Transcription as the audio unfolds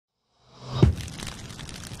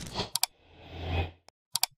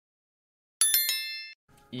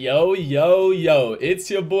Yo, yo, yo, it's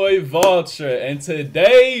your boy Vawtra, and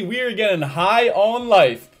today we are getting high on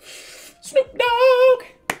life. Snoop Dogg!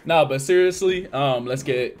 Nah, but seriously,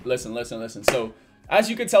 listen. So, as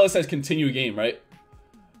you can tell, it says continue game, right?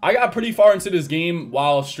 I got pretty far into this game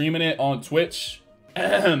while streaming it on Twitch.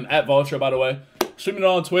 At Vawtra, by the way. Streaming it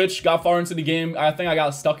on Twitch, got far into the game. I think I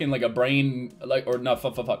got stuck in like a brain,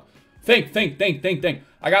 fuck. Think.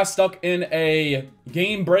 I got stuck in a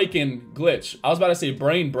game-breaking glitch. I was about to say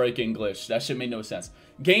brain-breaking glitch. That shit made no sense.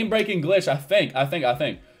 Game-breaking glitch, I think.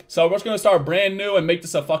 So we're just gonna start brand new and make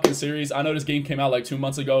this a fucking series. I know this game came out like 2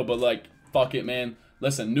 months ago, but like, fuck it, man.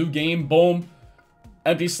 Listen, new game, boom.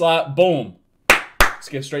 Empty slot, boom. Let's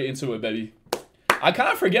get straight into it, baby. I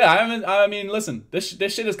kind of forget. I mean, listen, this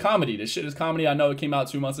shit is comedy. I know it came out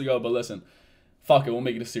 2 months ago, but listen. Fuck it, we'll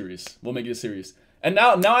make it a series. And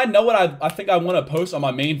now I know what I think I want to post on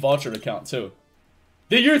my main Vawtra account too.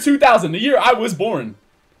 The year 2000, the year I was born.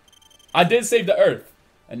 I did save the earth.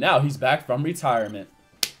 And now he's back from retirement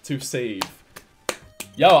to save.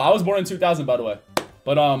 Yo, I was born in 2000, by the way.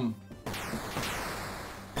 But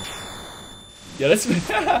yeah,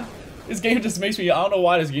 this game just makes me, I don't know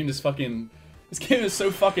why this game is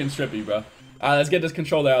so fucking trippy, bro. Alright, let's get this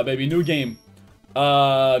controller out, baby. New game.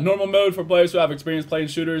 Normal mode for players who have experience playing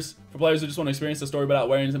shooters. For players who just want to experience the story without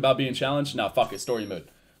worrying about being challenged. Nah, fuck it, story mode.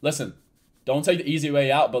 Listen, don't take the easy way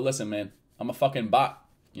out, but listen, man. I'm a fucking bot.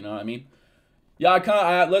 You know what I mean?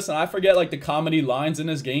 Yeah, listen, I forget, like, the comedy lines in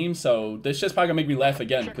this game, so this shit's probably gonna make me laugh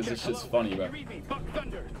again, because this shit's funny, bro.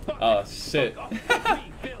 Oh, shit.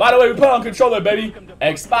 By the way, we put on controller, baby.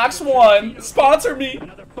 Xbox One, sponsor me.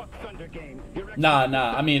 Nah,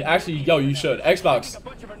 I mean, actually, yo, you should. Xbox.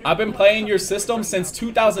 I've been playing your system since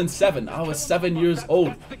 2007. I was 7 years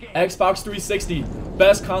old. Xbox 360.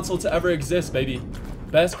 Best console to ever exist, baby.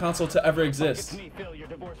 Best console to ever exist.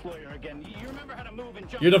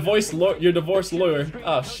 Your divorce lawyer.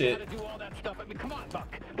 Oh, shit.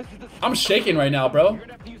 I'm shaking right now, bro.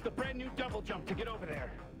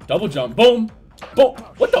 Double jump. Boom. Boom.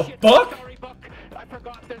 What the fuck?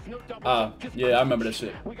 Yeah, I remember this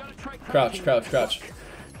shit. Crouch.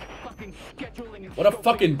 What a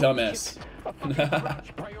fucking dumbass.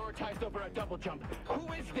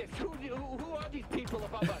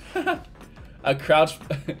 a crouch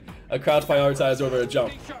prioritized over a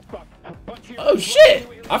jump. Oh shit!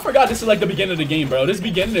 I forgot this is like the beginning of the game, bro. This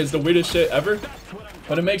beginning is the weirdest shit ever.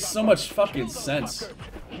 But it makes so much fucking sense.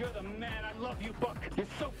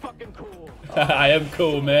 I am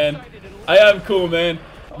cool, man.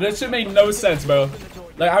 This shit made no sense, bro.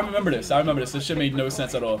 Like, I remember this. This shit made no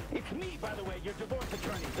sense at all.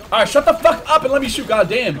 Alright, shut the fuck up and let me shoot,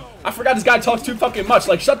 goddamn. I forgot this guy talks too fucking much.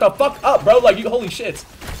 Like, shut the fuck up, bro. Like, you, holy shit.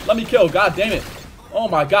 Let me kill, god damn it. Oh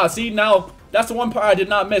my god, see, now, that's the one part I did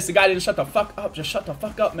not miss. The guy didn't shut the fuck up. Just shut the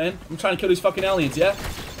fuck up, man. I'm trying to kill these fucking aliens, yeah?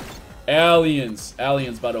 Aliens,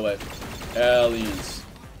 by the way. Aliens.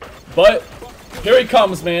 But, here he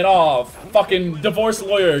comes, man. Oh, fucking divorce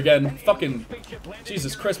lawyer again. Fucking,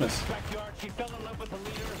 Jesus Christmas.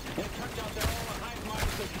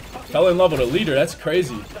 Fell in love with a leader, that's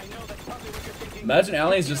crazy. Imagine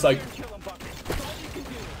aliens just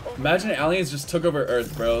took over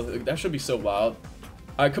Earth, bro. That should be so wild.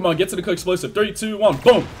 Alright, come on, get to the quick explosive. 3, 2, 1,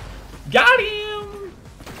 boom! Got him!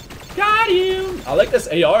 I like this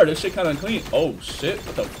AR, this shit kinda clean. Oh shit,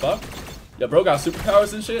 what the fuck? Yeah, bro got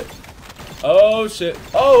superpowers and shit. Oh shit.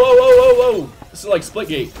 Oh, whoa. This is like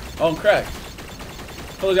Splitgate on crack. I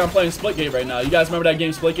feel like I'm playing Splitgate right now. You guys remember that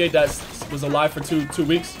game Splitgate that was alive for two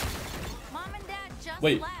weeks?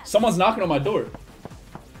 Wait, someone's knocking on my door.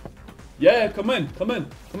 Yeah, come in. Come on.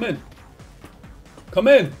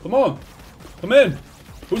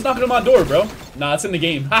 Who's knocking on my door, bro? Nah, it's in the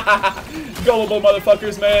game. Gullible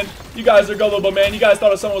motherfuckers, man. You guys are gullible, man. You guys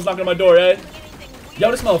thought someone was knocking on my door, eh? Yo,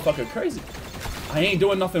 this motherfucker crazy. I ain't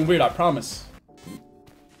doing nothing weird, I promise.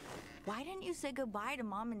 Why didn't you say goodbye to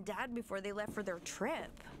Mom and Dad before they left for their trip?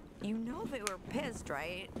 You know they were pissed,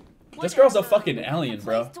 right? This girl's a fucking alien,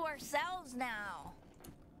 bro. To ourselves now.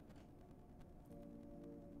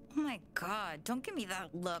 Oh my god, don't give me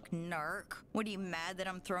that look, narc. What, are you mad that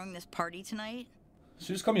I'm throwing this party tonight?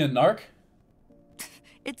 She just called me a narc?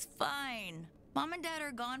 It's fine. Mom and Dad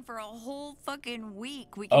are gone for a whole fucking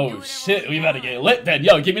week. We can do shit, we about to get lit then.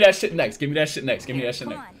 Yo, give me that shit next. Come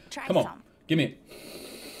on, give me it.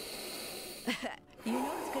 You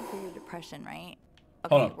know it's good for your depression, right?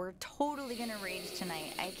 Hold on. We're totally gonna rage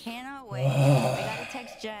tonight. I cannot wait. I gotta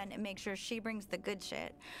text Jen and make sure she brings the good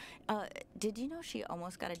shit. Did you know she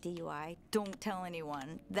almost got a DUI? Don't tell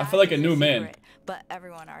anyone. I feel like a new man. But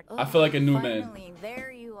everyone are. I feel like a new man. Finally,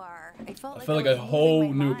 there you are. I felt I feel like a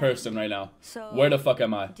whole new person right now. So, where the fuck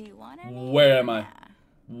am I? Do you want Where am I?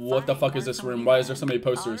 What the fuck is this room? Why is there so many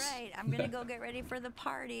posters? Alright, I'm gonna go get ready for the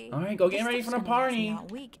party. Alright, go get ready for the party.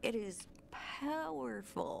 It is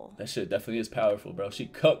powerful. That shit definitely is powerful, bro. She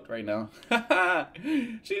cooked right now.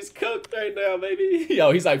 She's cooked right now, baby.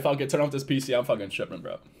 Yo, he's like, fuck it, turn off this PC. I'm fucking tripping,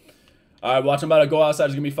 bro. Alright, watch, I'm about to go outside.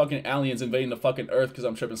 There's gonna be fucking aliens invading the fucking earth because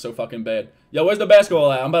I'm tripping so fucking bad. Yo, where's the basketball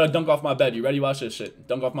at? I'm about to dunk off my bed. You ready? Watch this shit.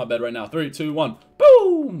 Dunk off my bed right now. 3, 2, 1.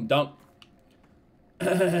 Boom! Dunk.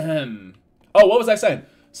 Oh, what was I saying?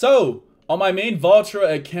 So, on my main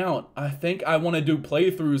Vawtra account, I think I want to do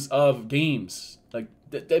playthroughs of games. Like,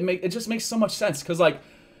 it just makes so much sense. Because, like,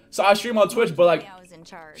 so I stream on Twitch, but, like,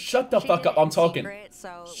 shut the fuck up. I'm talking.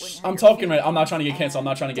 I'm talking right. I'm not trying to get canceled. I'm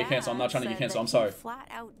not trying to get canceled. I'm not trying to get canceled. I'm sorry.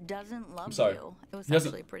 I'm sorry. It was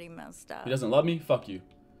actually pretty messed up. He doesn't love me? Fuck you.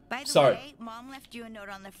 By the way, Mom left you a note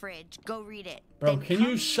on the fridge. Go read it. Bro, can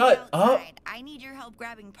you shut up? I need your help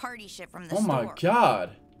grabbing party shit from the store. Oh my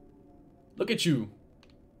god. Look at you.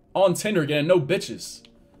 On Tinder getting no bitches.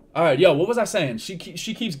 Alright, yo, what was I saying? She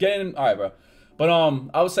keeps getting... Alright, bro. But,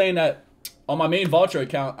 I was saying that on my main Vawtra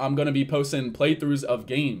account, I'm gonna be posting playthroughs of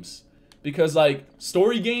games. Because, like,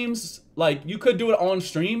 story games, like, you could do it on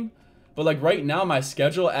stream. But, like, right now, my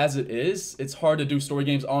schedule as it is, it's hard to do story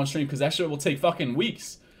games on stream. Because that shit will take fucking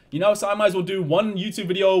weeks. You know? So I might as well do one YouTube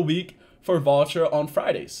video a week for Vawtra on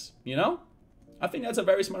Fridays. You know? I think that's a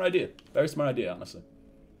very smart idea. Very smart idea, honestly.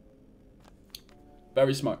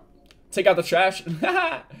 Very smart. Take out the trash.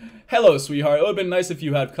 Hello, sweetheart. It would have been nice if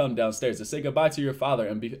you had come downstairs to say goodbye to your father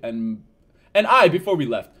and I before we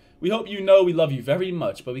left. We hope you know we love you very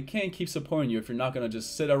much, but we can't keep supporting you if you're not gonna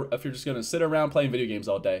just sit around playing video games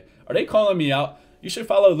all day. Are they calling me out? You should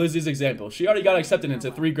follow Lizzie's example. She already got accepted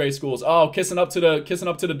into 3 grade schools. Oh, kissing up to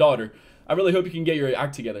the daughter. I really hope you can get your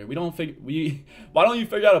act together. Why don't you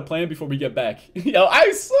figure out a plan before we get back? Yo,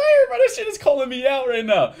 I swear, bro, this shit is calling me out right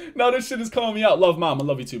now. No, this shit is calling me out. Love, Mom. I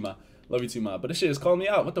love you too, Ma. Love you too, Ma. But this shit is calling me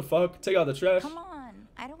out. What the fuck? Take out the trash. Come on.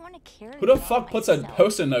 I don't want to carry. Who the fuck puts a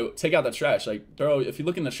post-it note? Take out the trash. Like, bro, if you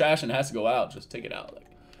look in the trash and it has to go out, just take it out. Like,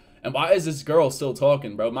 and why is this girl still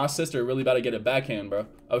talking, bro? My sister really about to get a backhand, bro.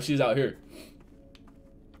 Oh, she's out here.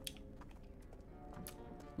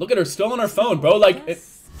 Look at her, still on her phone, bro. Like,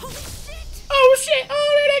 oh shit!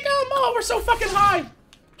 Oh, there they go! Oh, we're so fucking high.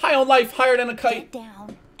 High on life, higher than a kite. Get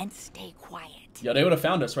down and stay quiet. Yo, they would have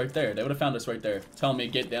found us right there. They would have found us right there. Telling me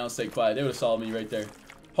get down, stay quiet. They would have saw me right there.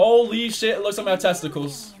 Holy shit! It looks like my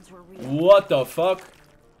testicles. What the fuck?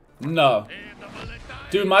 No.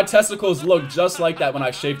 Dude, my testicles look just like that when I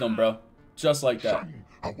shaved them, bro. Just like that.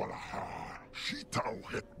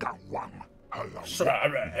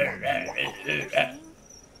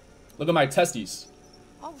 Look at my testes.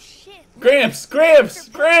 Oh shit. Gramps! Gramps!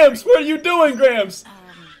 Gramps! What are you doing, Gramps?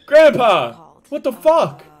 Grandpa! What the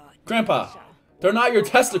fuck? Grandpa, they're not your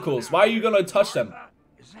testicles. Why are you gonna touch them?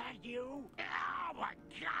 Is that you? Oh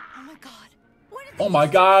my god. Oh my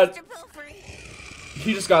god.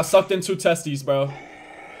 He just got sucked into testes, bro.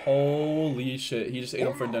 Holy shit. He just ate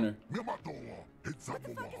them for dinner. What the fuck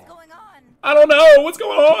is going on? I don't know. What's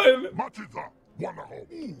going on?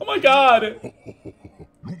 Oh my god.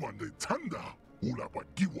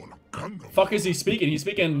 Fuck is he speaking? He's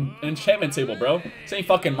speaking enchantment table, bro. This ain't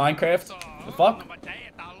fucking Minecraft. The fuck?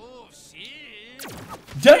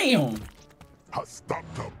 Damn!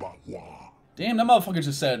 Damn, that motherfucker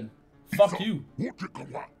just said, fuck you.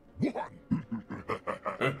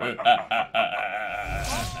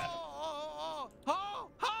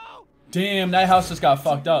 Damn, that house just got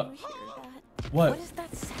fucked up. What? What is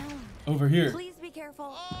that sound? Over here. Please be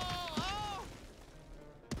careful.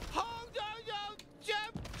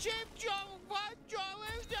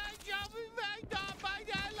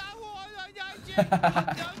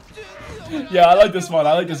 Yeah, I like this one.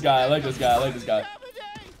 I like this guy. I like this guy. I like this guy.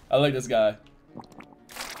 I like this guy.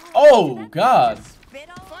 Oh God!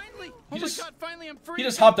 He just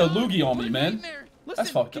hopped a loogie on me, man. That's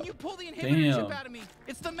fucked up. Damn.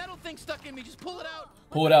 It's the metal thing stuck in me. Just pull it out.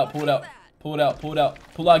 Pull it out. Pull it out. Pull it out. Pull it out.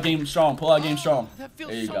 Pull out game strong. Pull out game strong. That feels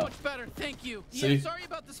there you so go. much better. Thank you. See? Yeah, sorry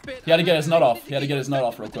about the spit. He had to get his nut off. He had to get his nut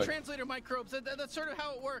off real quick. The translator microbes. That's sort of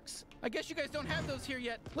how it works. I guess you guys don't have those here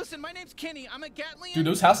yet. Listen, my name's Kenny. I'm a Gatlian. Dude,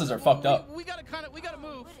 those houses are fucked up. We gotta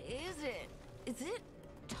move. What is it? Is it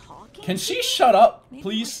talking? Can she shut up, Maybe we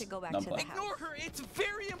please? should go back No, I'm to the playing. house. Ignore her. It's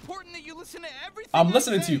very important that you listen to everything. I'm I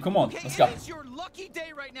listening to say. you. Come on, Okay, let's go. It is your lucky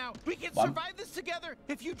day right now. We can Well, survive this together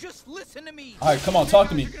if you just listen to me. All right, come on, talk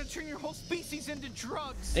to me. You're gonna turn your whole species into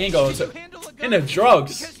drugs. They ain't going Can to- you handle a gun? into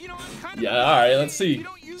drugs. Because, you know, I'm kind of Yeah, all right, let's if see. you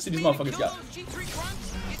don't use See these me to motherfuckers kill got. those G3 grunts,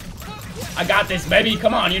 fuck yeah. I got this, baby.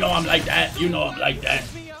 Come on, you know I'm like that. You know I'm like that.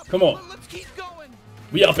 Come on. Let's keep going.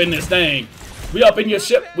 We up in this thing. We up in your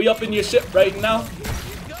ship. We up in your ship right now.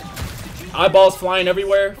 Eyeballs flying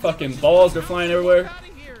everywhere. Fucking balls are flying everywhere.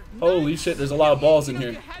 Holy shit, there's a lot of balls in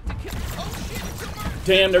here.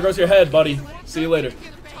 Damn, there goes your head, buddy. See you later.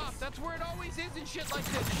 That's where it always is and shit like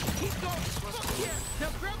this. Keep going. Now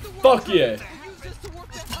grab the Fuck yeah.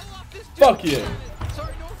 Fuck yeah.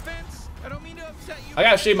 Sorry, no offense. I don't mean to upset you. I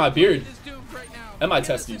gotta shave my beard. Right now. And my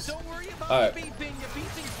testes. Don't worry about Alright. the beeping. The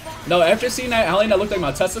beeping's fine. No, after seeing that alien that looked like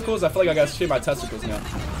my testicles, I feel like I gotta shave my testicles now.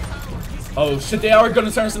 Oh shit, they are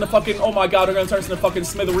gonna turn us into fucking, oh my god, they're gonna turn us into fucking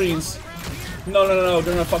smithereens. No, no, no, no,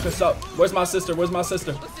 they're gonna fuck us up. Where's my sister? Where's my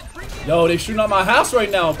sister? Yo, they shooting up my house right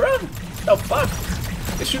now, bro. The fuck?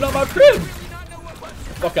 They shooting up my crib.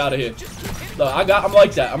 Fuck out of here. Look, I'm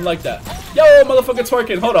like that. I'm like that. Yo, motherfucker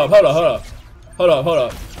twerking. Hold up, hold up, hold up. Hold up, hold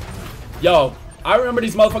up. Yo, I remember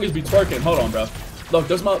these motherfuckers be twerking. Hold on, bro. Look,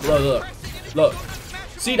 there's my, look.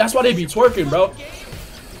 See, that's why they be twerking, bro.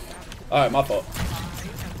 Alright, my fault.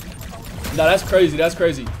 No, that's crazy. That's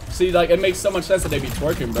crazy. See, like, it makes so much sense that they be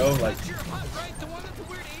twerking, bro. Like,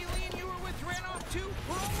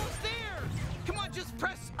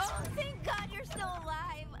 Oh, thank God you're still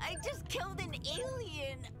alive. I just killed an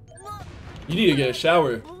alien. Look, you need to get a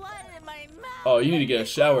shower. blood in my mouth. Oh, you need to get a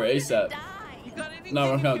shower ASAP. Die.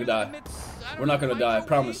 No, we're not gonna die. We're not gonna die, I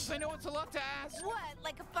promise. I know it's a lot to ask. What?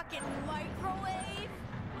 Like a fucking microwave?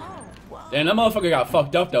 Oh, wow. Damn, that motherfucker got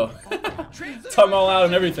fucked up, though. Tongue all out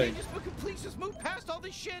and everything. Please just move past all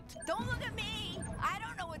this shit. Don't look at me. I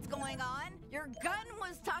don't know what's going on. Your gun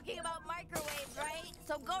was talking about microwaves, right?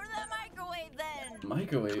 So go to the microwave then.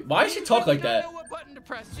 Microwave? Why does she talk like that?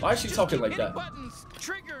 Why is she talking like that? Buttons,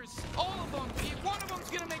 triggers, all of them. One of them's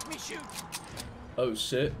gonna make me shoot. Oh,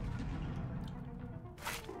 shit.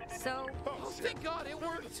 So, Oh, thank God it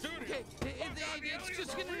worked. Okay, it's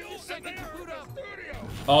just gonna need a second to boot up.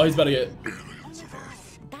 Oh, he's about to get... that's the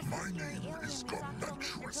scary alien we saw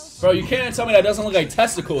filming. Bro, you can't tell me that doesn't look like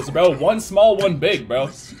testicles, bro. One small, one big, bro.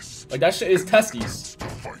 Like, that shit is testes.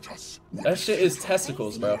 That shit is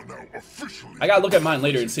testicles, bro. I gotta look at mine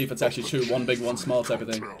later and see if it's actually true. One big, one small type of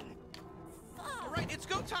thing. All right, it's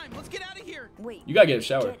go time. Let's get out of here. Wait, You gotta get a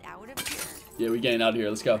shower. get out of here? Yeah, we getting out of here.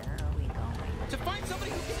 Let's go. Where are we going? To find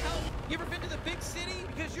somebody who can help. You ever been to the big city?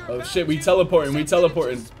 Because you're Oh, about shit, we to. teleporting, we It's a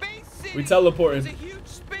teleporting. space city. We teleporting. It's a huge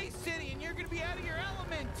space city, and you're gonna be out of your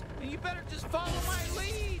element. And you better just follow my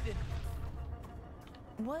lead.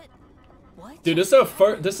 What? What? Dude, this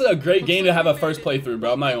is a great game to have a first playthrough,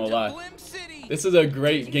 bro. I'm not even gonna lie. Blim City. This is a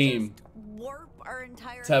great game Warp our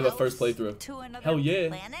entire to have a house first playthrough. to another Hell yeah.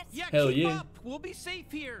 planet? Yeah, Hell keep yeah. up. We'll be safe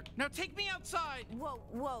here. Now take me outside. Whoa,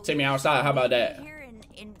 whoa. Take me outside, how about that? Here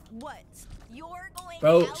in what? You're going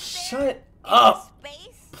Bro, out there shut in up.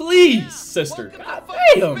 space? Please, sister. Welcome God to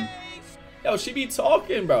fucking damn. space. Yo, she be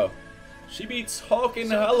talking, bro. She be talking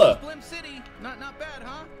So hella. this is Blim City. Not bad,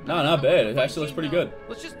 huh? No, not bad. It actually looks pretty good.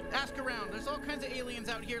 Let's just ask around. There's all kinds of aliens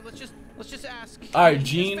out here. Let's just ask. Alright, Who's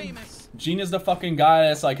Gene. famous? Gene is the fucking guy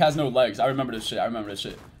that's like has no legs. I remember this shit. I remember this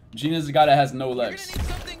shit. Gene is the guy that has no You're legs. gonna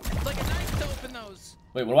need something like a knife to open those.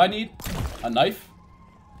 Wait, what do I need? A knife?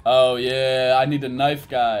 Oh yeah, I need the knife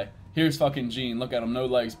guy. Here's fucking Gene. Look at him, no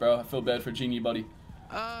legs, bro. I feel bad for Genie buddy.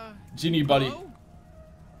 Genie buddy. Hello?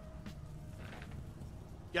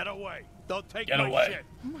 Get away. Don't take Get my away. shit.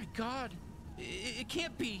 Oh my God! It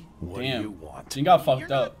can't be. What Damn. do you want? Gene got You're fucked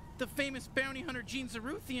not up. the famous bounty hunter Gene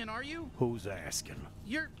Zaruthian, are you? Who's asking?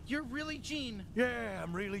 You're really Gene. Yeah,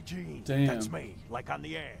 I'm really Gene. Damn. That's me, like on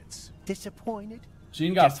the ads. Disappointed?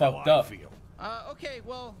 Gene got Guess how fucked I up. feel. Okay,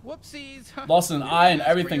 well, whoopsies. Lost an eye and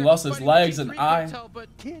everything. Lost his legs and eye.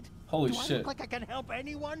 But Kid, Holy do I shit. look like I can help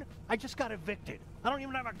anyone? I just got evicted. I don't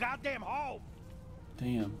even have a goddamn home.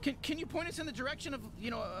 Damn. can you point us in the direction of, you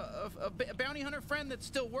know, a bounty hunter friend that's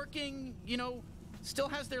still working, you know, still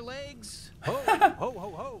has their legs? Ho, ho, ho,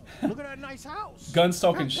 ho. Look at that nice house. Guns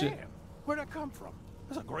talking God shit. damn. Where'd that come from?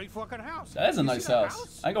 That's a great fucking house. That is a You nice see that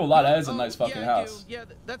house. I ain't gonna lie, that is a Oh, nice fucking yeah, I house. do. Yeah,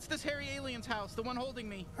 that's this hairy alien's house, the one holding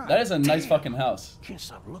me. That is a nice Damn. fucking house. Can't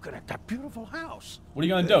stop looking at that beautiful house. What are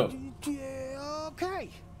you gonna do? Yeah, okay.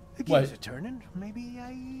 The What? gears are turning. Maybe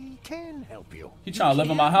I can help you. He trying to live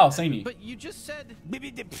in my house, ain't he? But you just said.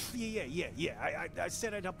 Yeah. I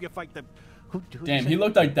said I'd help you fight the. Who Damn, he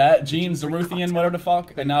looked like that. Gene Zaruthian, whatever the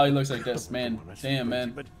fuck. And now he looks like this, man. Damn,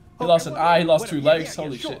 man. He lost an eye, he lost 2 legs.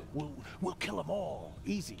 Holy shit. We'll kill them all.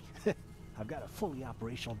 Easy. I've got a fully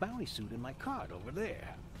operational bounty suit in my cart over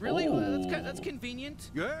there. Really? Ooh. Well, that's convenient.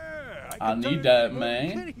 Yeah. I can need turn that, Roiland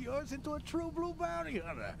man. Kenny yours into a true blue bounty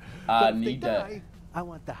hunter. I But if they need that. die, I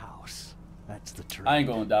want the house. That's the truth. I ain't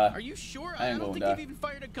gonna die. Are you sure? I I ain't don't gonna think die. you've even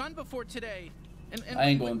fired a gun before today. And I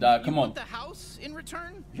ain't gonna die. you Come want on. the house in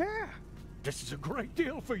return? Yeah. This is a great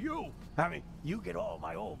deal for you. I mean, you get all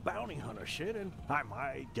my old bounty hunter shit, and I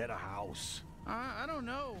might get a house. I don't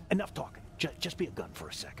know. Enough talking. Just be a gun for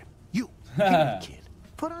a second. You, here, kid.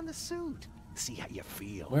 Put on the suit. See how you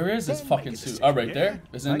feel. Where is this Then fucking make a suit? decision, Oh, right yeah? there?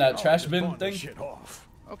 Isn't I that can trash always bin pawn this thing? shit off.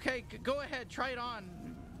 Okay, go ahead. Try it on.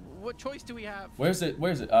 What choice do we have? Where's it?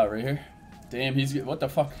 Where's it? Oh, right here. Damn, what the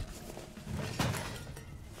fuck?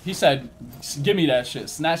 He said, give me that shit.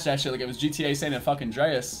 Snatch that shit like it was GTA San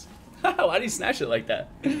Andreas. Why'd he snatch it like that?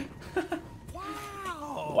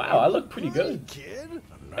 Wow. Wow, I look pretty good. Kid.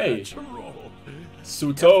 Hey. Natural.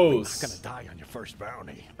 Sutos. Not gonna die on your first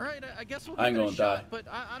bounty. All right, I guess we'll I ain't give it a gonna shot, but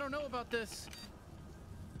I don't know about this.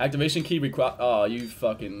 Activation key required. Oh, you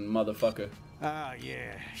fucking motherfucker. Ah,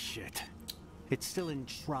 yeah, shit. It's still in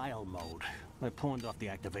trial mode. I pawned off the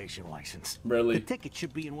activation license. Really? The ticket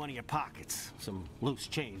should be in one of your pockets. Some loose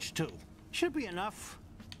change, too. Should be enough.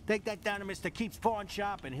 Take that down to Mr. Keith's pawn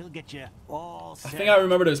shop, and he'll get you all I set. think I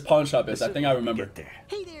remember this pawn shop is. I think I remember. Get there.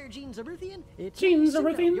 Hey there, Gene Zaruthian. It's Gene me, Suno,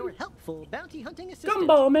 Zaruthian? your helpful bounty hunting assistant.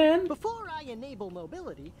 Gumball man. Before I enable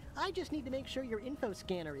mobility, I just need to make sure your info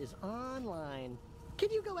scanner is online. Can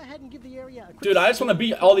you go ahead and give the area a quick Dude, I just want to scan?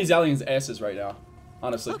 beat all these aliens' asses right now.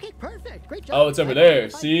 Honestly. Okay, perfect. Great job. Oh, it's over I there.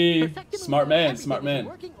 identified See? perfectible Smart man, everything smart is man. in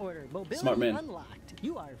working order. Mobility Smart man. unlocked.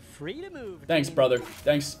 You are free to move. Thanks, Gene. brother.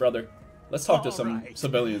 Thanks, brother. Let's talk to All some right.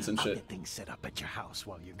 civilians and I'll shit. get things set up at your house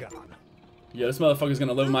while you're gone. Yeah, this motherfucker's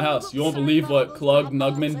gonna live in my house. You won't Sorry believe about what those Klug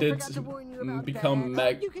pop-ups. Nugman I did forgot to warn you to about become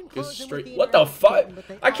that. You can close them with magistrate. the What the internet fuck? button, but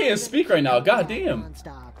they I can't are speak right now. God damn.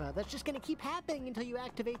 non-stop. That's just gonna keep happening until you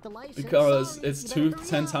activate the license. Because Sorry, it's you better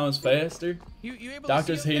 10 hurry times up. faster. You able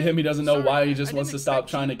Doctors to see hate okay? him. He doesn't know Sorry, why. He I just didn't wants to stop expect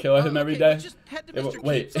trying to you. kill him every Okay, day. well, just head to Yeah, Mr.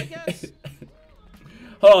 wait. Keith's, I guess.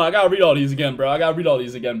 Hold on, I gotta read all these again, bro. I gotta read all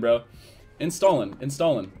these again, bro.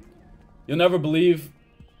 Installing. You'll never believe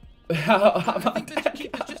how I about think Mr. that?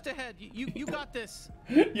 Keith is just ahead. You got this.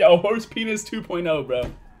 Yo, horse penis 2.0, bro.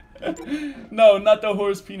 No, not the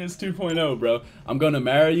horse penis 2.0, bro. I'm gonna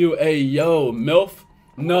marry you. Hey, yo, MILF.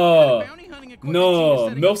 No. Bounty hunting equipment No. you're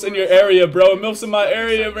setting MILF's up in for your us. area, bro. MILF's in my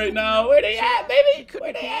area right now. Where they at, baby?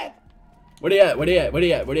 Where they at? Where they at? Where they at? Where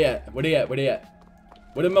they at? Where they at? Where they at? Where they at?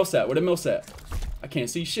 Where the MILF's at? Where the MILF's at? I can't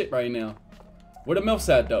see shit right now. Where the MILF's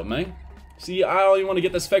at, though, man? See, I only want to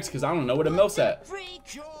get this fixed because I don't know where the MILF's at.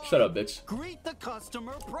 Shut up, bitch. Greet the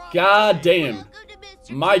customer properly. God damn. Welcome to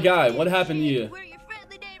Mr. My Keith's guy, Gift what happened to you? Shop. We're your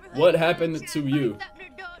friendly neighborhood What happened furniture to you? place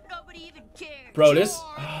that nobody even cares. Bro, this...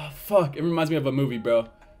 Oh, fuck. It reminds me of a movie, bro.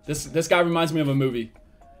 This guy reminds me of a movie.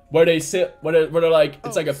 Where they sit... Where they're like...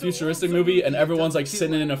 It's like a futuristic movie and everyone's like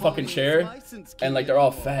sitting in a fucking chair. And like they're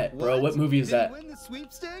all fat, bro. What movie is that? Win the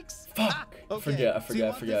sweepstakes? Fuck. I Okay, forget. so you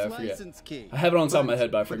want this license key? I have it on top of my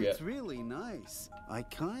head, but I But forget. it's really nice. I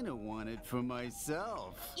kind of want it for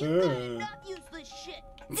myself. You got enough useless shit,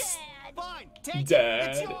 Dad. Fine, take Dad. it.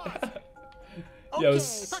 It's yours. Yo, Okay,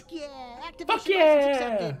 s- fuck yeah. Activation fuck license yeah.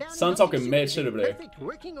 accepted. Bounty Son hunting talking mad shit over there. Perfect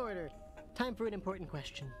working order. Time for an important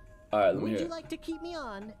question. Alright, let me Would hear you it. like to keep me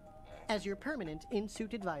on as your permanent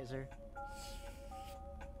in-suit advisor?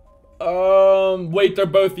 Wait, they're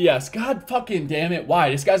both yes. God fucking damn it. Why?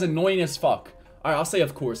 This guy's annoying as fuck. Alright, I'll say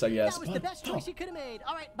of course, I guess. That was the best choice you could have made.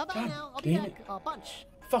 All right, bye-bye God now. I'll be damn back. A bunch.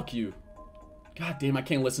 Fuck you. God damn, I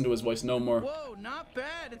can't listen to his voice no more. Whoa, not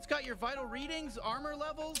bad. It's got your vital readings, armor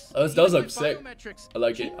levels. Oh, this does even look my sick. biometrics. I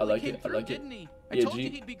like it, Gene I like came it, I through, like it. didn't he? I Yeah, told you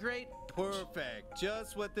Gene- he'd be great. Perfect.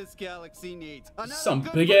 Just what this galaxy needs. Another Some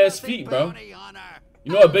good big-ass for nothing feet, bro. bounty hunter.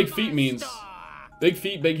 You know what big feet My means? star. Big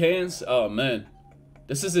feet, big hands? Oh, man.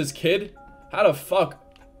 This is his kid? How the fuck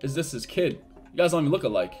is this his kid? You guys don't even look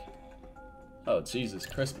alike. Oh, Jesus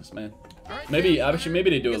Christmas, man. All right, Maybe, Bounty actually, maybe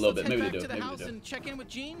they do a Guess little let's bit. Maybe head they back do. to the Maybe house they do. and check in with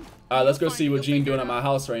Gene. Alright, let's go You'll see find- what you'll Gene figure doing it at my out.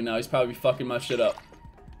 house right now. He's probably fucking my shit up.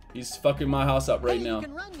 He's fucking my house up right Hey, now. you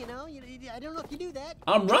can run, you know. I don't know if you do that.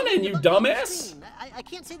 I'm Just running, hit the you button on the dumbass. screen. I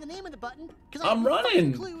can't say the name of the button because I'm I have no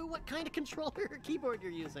running. fucking clue what kind of controller or keyboard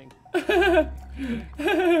you're using.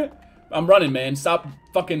 I'm running, man. Stop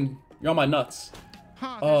fucking... You're on my nuts.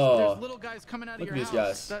 Huh, Oh. there's little guys coming out of Look your at these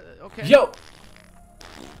house. guys. Okay. Yo!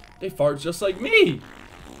 They fart just like me!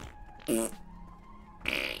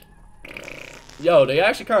 Yo, they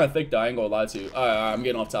actually kind of thick though. I ain't gonna lie to you. Alright, I'm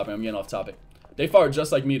getting off topic. They fart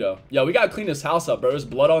just like me though. Yo, we gotta clean this house up, bro. There's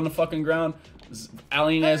blood on the fucking ground.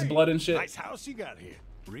 Alien ass blood and shit. Nice house you got here.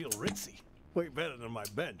 Real ritzy. Way better than my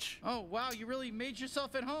bench. Oh, wow, you really made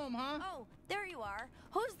yourself at home, huh? Oh, there you are.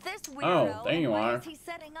 Who's this weirdo? Oh, there you and why are. is he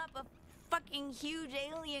setting up a fucking huge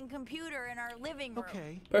alien computer in our living room?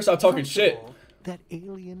 Okay. Better stop talking First of shit. all, that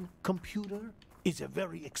alien computer is a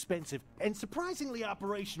very expensive and surprisingly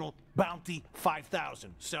operational Bounty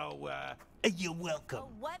 5000. So, you're welcome. A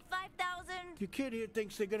what 5,000? Your kid here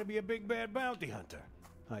thinks they're gonna be a big bad bounty hunter.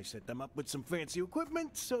 I set them up with some fancy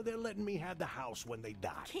equipment, so they're letting me have the house when they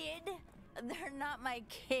die. Kid? They're not my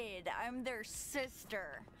kid. I'm their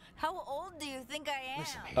sister. How old do you think I am?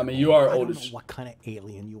 Listen, I mean, you are I old don't as know what kind of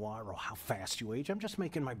alien you are or how fast you age. I'm just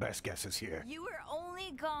making my best guesses here. You were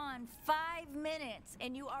only gone 5 minutes,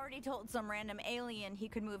 and you already told some random alien he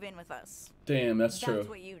could move in with us. Damn, that's true. That's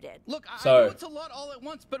what you did. Look, I Sorry. know it's a lot all at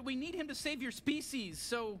once, but we need him to save your species.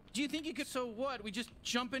 So, do you think you could? So what? We just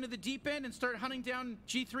jump into the deep end and start hunting down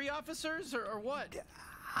G3 officers, or what?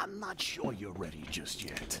 I'm not sure you're ready just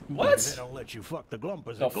yet. What? They don't let you fuck the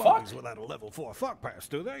Glumpers The and fuck? Glumpies without a level 4 fuck pass,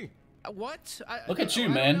 do they? What? Look at I you,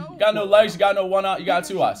 don't man. know. You got no legs, you got no one eye, you got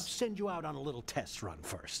Maybe two I should eyes. Send you out on a little test run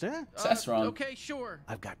first, huh? Test run. Okay, sure.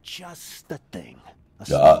 I've got just the thing. A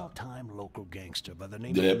small-time local gangster by the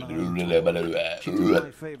name of Garmantuous. She took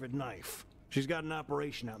my favorite knife. She's got an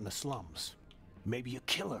operation out in the slums. Maybe you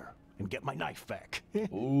kill her and get my knife back.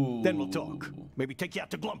 Ooh. Then we'll talk. Maybe take you out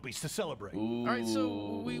to Glumpies to celebrate. All right,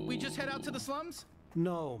 so we just head out to the slums?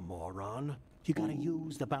 No, moron. You gotta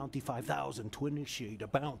use the Bounty 5000 to initiate a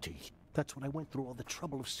bounty. That's what I went through all the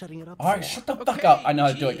trouble of setting it up for. Alright, shut the fuck Okay, up. I know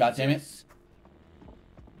how to do it, goddammit.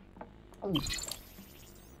 Jesus.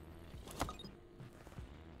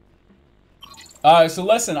 Alright, so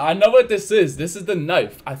listen, I know what this is. This is the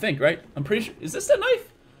knife, I think, right? I'm pretty sure. Is this the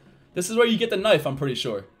knife? This is where you get the knife, I'm pretty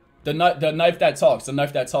sure. The knife that talks, the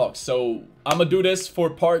knife that talks. So, I'm gonna do this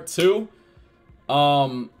for part 2.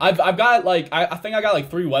 I've got like, I think I got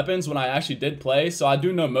like 3 weapons when I actually did play, so I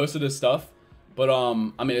do know most of this stuff. But, I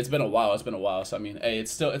mean, it's been a while, so I mean, hey,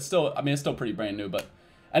 it's still pretty brand new, but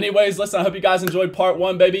anyways, listen, I hope you guys enjoyed part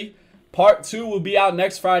 1, baby. Part 2 will be out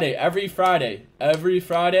next Friday, every Friday.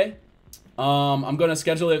 I'm gonna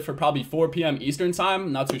schedule it for probably 4 p.m. Eastern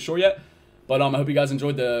time, not too sure yet, but I hope you guys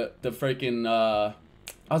enjoyed the freaking,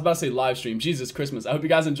 I was about to say live stream, Jesus Christmas. I hope you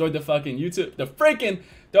guys enjoyed the fucking YouTube, the freaking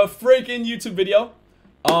YouTube video.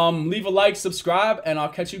 Leave a like, subscribe, and I'll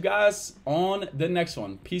catch you guys on the next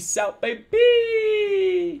one. Peace out, baby.